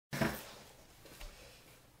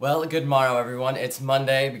Well, good morrow, everyone. It's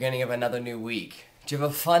Monday, beginning of another new week. Did you have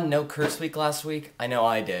a fun no curse week last week? I know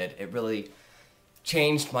I did. It really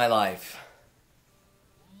changed my life.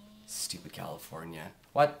 Stupid California.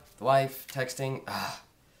 What? The wife? Texting?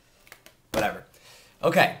 Whatever.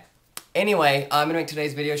 Okay. Anyway, I'm going to make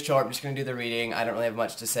today's video short. I'm just going to do the reading. I don't really have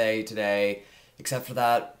much to say today, except for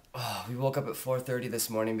that we woke up at 4:30 this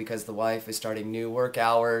morning because the wife is starting new work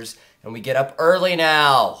hours, and we get up early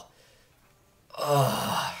now.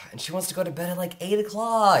 And she wants to go to bed at like 8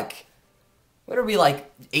 o'clock. What are we,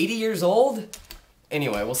 like 80 years old?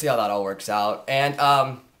 Anyway, we'll see how that all works out. And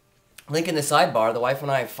link in the sidebar, the wife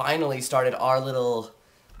and I finally started our little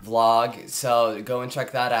vlog, so go and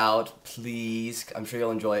check that out, please. I'm sure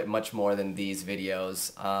you'll enjoy it much more than these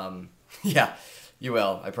videos. Yeah, you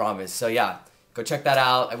will, I promise. So yeah, go check that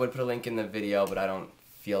out. I would put a link in the video, but I don't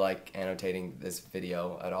feel like annotating this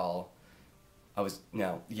video at all.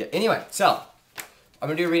 Anyway, so I'm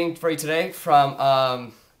going to do a reading for you today from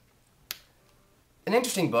an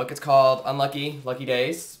interesting book. It's called Unlucky Lucky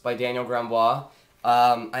Days by Daniel Grambois.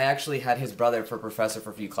 I actually had his brother for professor for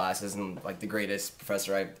a few classes, and like the greatest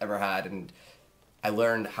professor I've ever had, and I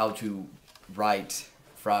learned how to write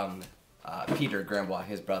from Peter Grambois,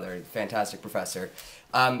 his brother, fantastic professor.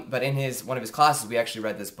 But in one of his classes, we actually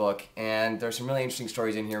read this book, and there's some really interesting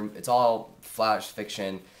stories in here. It's all flash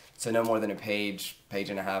fiction, so no more than a page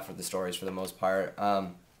and a half of the stories for the most part. So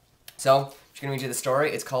I'm just going to read you the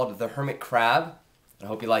story. It's called The Hermit Crab. I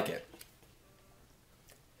hope you like it.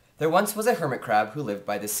 There once was a hermit crab who lived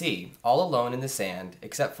by the sea, all alone in the sand,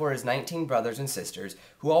 except for his 19 brothers and sisters,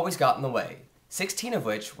 who always got in the way, 16 of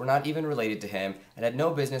which were not even related to him and had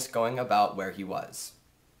no business going about where he was.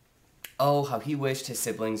 Oh, how he wished his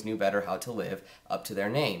siblings knew better how to live up to their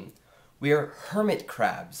name. "We are hermit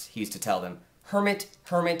crabs," he used to tell them. "Hermit,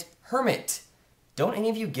 hermit, hermit. Don't any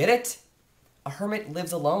of you get it? A hermit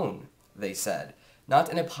lives alone," they said, "not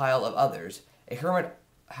in a pile of others. A hermit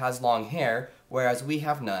has long hair, whereas we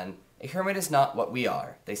have none. A hermit is not what we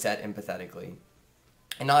are," they said empathetically,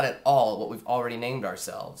 "and not at all what we've already named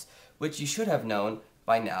ourselves, which you should have known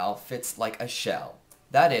by now fits like a shell.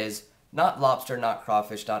 That is, not lobster, not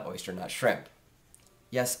crawfish, not oyster, not shrimp."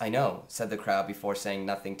 "Yes, I know," said the crab before saying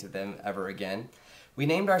nothing to them ever again. "We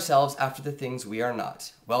named ourselves after the things we are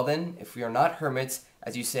not. Well then, if we are not hermits,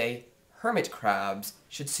 as you say, hermit crabs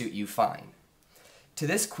should suit you fine." To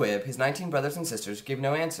this quib, his 19 brothers and sisters gave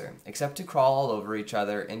no answer, except to crawl all over each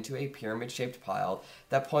other into a pyramid-shaped pile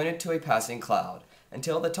that pointed to a passing cloud,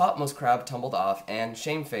 until the topmost crab tumbled off and,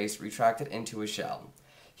 shamefaced, retracted into a shell.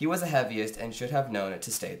 He was the heaviest and should have known it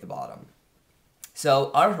to stay at the bottom. So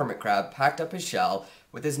our hermit crab packed up his shell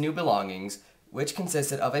with his new belongings, which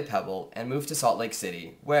consisted of a pebble, and moved to Salt Lake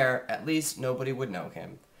City, where, at least, nobody would know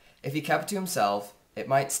him. If he kept to himself, it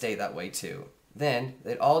might stay that way too. Then,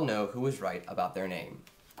 they'd all know who was right about their name.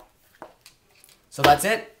 So that's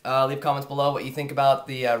it. Leave comments below what you think about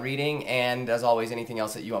the reading, and as always, anything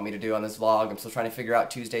else that you want me to do on this vlog. I'm still trying to figure out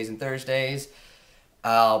Tuesdays and Thursdays.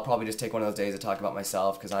 I'll probably just take one of those days to talk about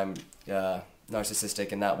myself, because I'm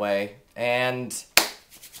narcissistic in that way. And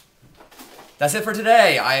that's it for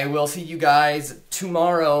today. I will see you guys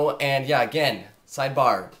tomorrow, and yeah, again,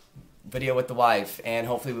 sidebar, video with the wife, and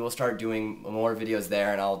hopefully we will start doing more videos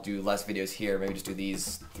there, and I'll do less videos here, maybe just do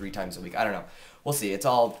these 3 times a week. I don't know. We'll see. It's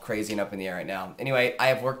all crazy and up in the air right now. Anyway, I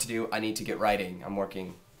have work to do. I need to get writing. I'm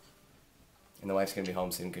working, and the wife's going to be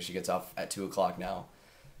home soon because she gets off at 2 o'clock now.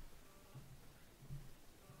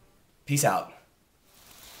 Peace out.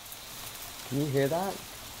 Can you hear that?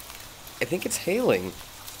 I think it's hailing.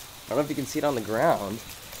 I don't know if you can see it on the ground,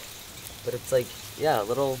 but it's like, yeah, a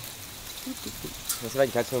little... Let's see if I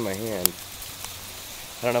can catch them in my hand.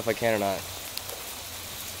 I don't know if I can or not.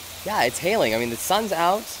 Yeah, it's hailing. I mean, the sun's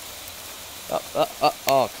out.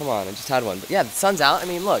 Oh, come on. I just had one. But yeah, the sun's out. I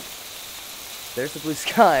mean, look. There's the blue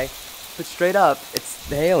sky. But straight up, it's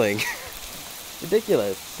hailing.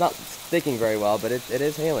 Ridiculous. It's not sticking very well, but it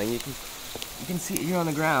is hailing. You can see it here on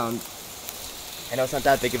the ground. I know it's not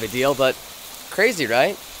that big of a deal, but crazy,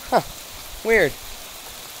 right? Huh. Weird.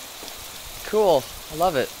 Cool. I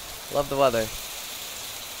love it. Love the weather.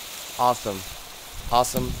 Awesome.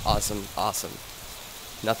 Awesome, awesome, awesome.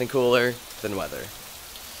 Nothing cooler than weather.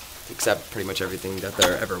 Except pretty much everything that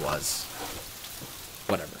there ever was.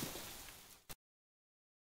 Whatever.